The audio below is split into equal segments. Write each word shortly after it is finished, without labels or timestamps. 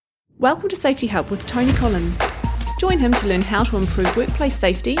Welcome to Safety Hub with Tony Collins. Join him to learn how to improve workplace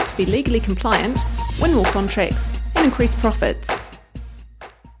safety to be legally compliant, win more contracts, and increase profits.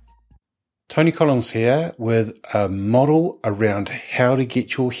 Tony Collins here with a model around how to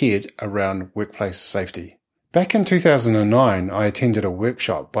get your head around workplace safety. Back in 2009, I attended a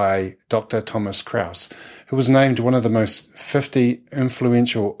workshop by Dr. Thomas Krause, who was named one of the most 50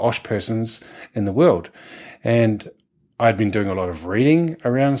 influential OSH persons in the world. And I'd been doing a lot of reading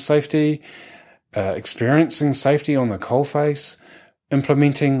around safety, experiencing safety on the coalface,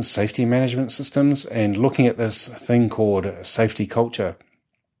 implementing safety management systems, and looking at this thing called safety culture.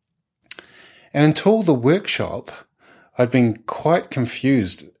 And until the workshop, I'd been quite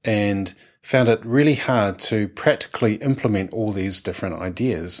confused and found it really hard to practically implement all these different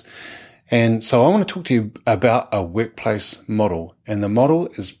ideas. And so I want to talk to you about a workplace model. And the model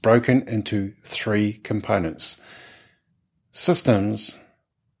is broken into 3 components: systems,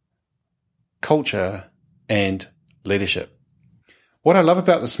 culture, and leadership. What I love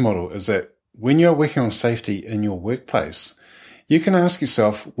about this model is that when you're working on safety in your workplace, you can ask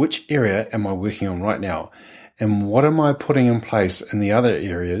yourself, which area am I working on right now? And what am I putting in place in the other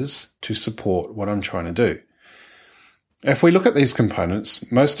areas to support what I'm trying to do? If we look at these components,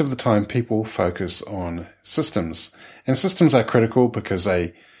 most of the time people focus on systems. And systems are critical because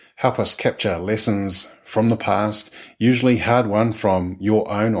they help us capture lessons from the past, usually hard-won from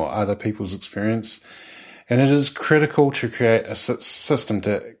your own or other people's experience. And it is critical to create a system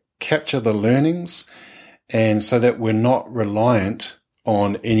to capture the learnings, and so that we're not reliant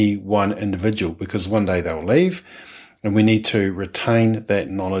on any one individual, because one day they'll leave and we need to retain that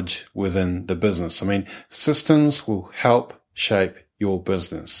knowledge within the business. I mean, systems will help shape your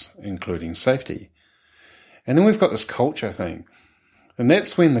business, including safety. And then we've got this culture thing. And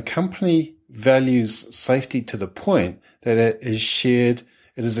that's when the company values safety to the point that it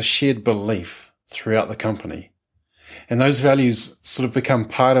is a shared belief throughout the company. And those values sort of become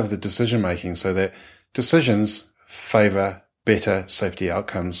part of the decision making, so that decisions favor better safety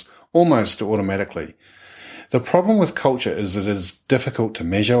outcomes almost automatically. The problem with culture is it is difficult to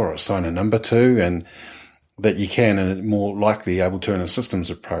measure or assign a number to, and that you can and more likely able to in a systems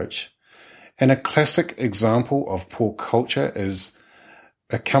approach. And a classic example of poor culture is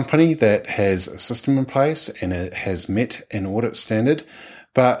a company that has a system in place and it has met an audit standard,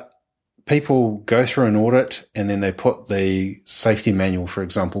 but people go through an audit and then they put the safety manual, for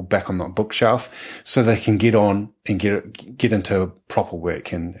example, back on the bookshelf so they can get on and get into proper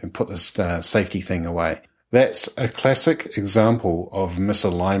work and put this safety thing away. That's a classic example of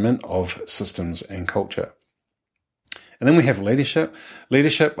misalignment of systems and culture. And then we have leadership.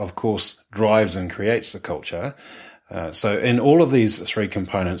 Leadership, of course, drives and creates the culture. So in all of these 3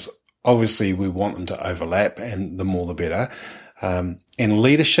 components, obviously we want them to overlap, and the more the better. And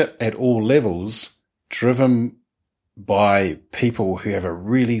leadership at all levels, driven by people who have a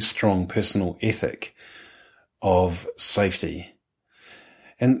really strong personal ethic of safety.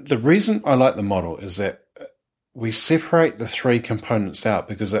 And the reason I like the model is that we separate the 3 components out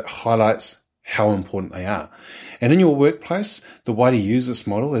because it highlights how important they are. And in your workplace, the way to use this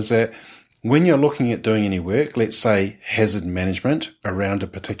model is that when you're looking at doing any work, let's say hazard management around a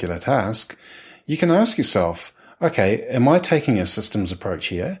particular task, you can ask yourself, okay, am I taking a systems approach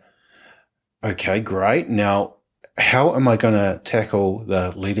here? Okay, great. Now, how am I going to tackle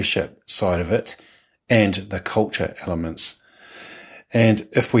the leadership side of it and the culture elements? And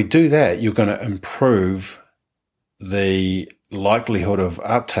if we do that, you're going to improve the likelihood of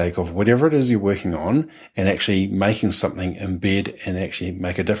uptake of whatever it is you're working on and actually making something embed and actually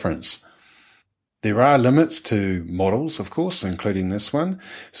make a difference. There are limits to models, of course, including this one.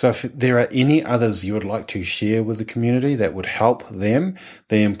 So if there are any others you would like to share with the community that would help them,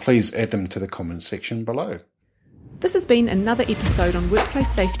 then please add them to the comments section below. This has been another episode on workplace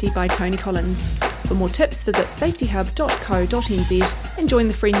safety by Tony Collins. For more tips, visit safetyhub.co.nz and join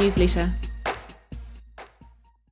the free newsletter.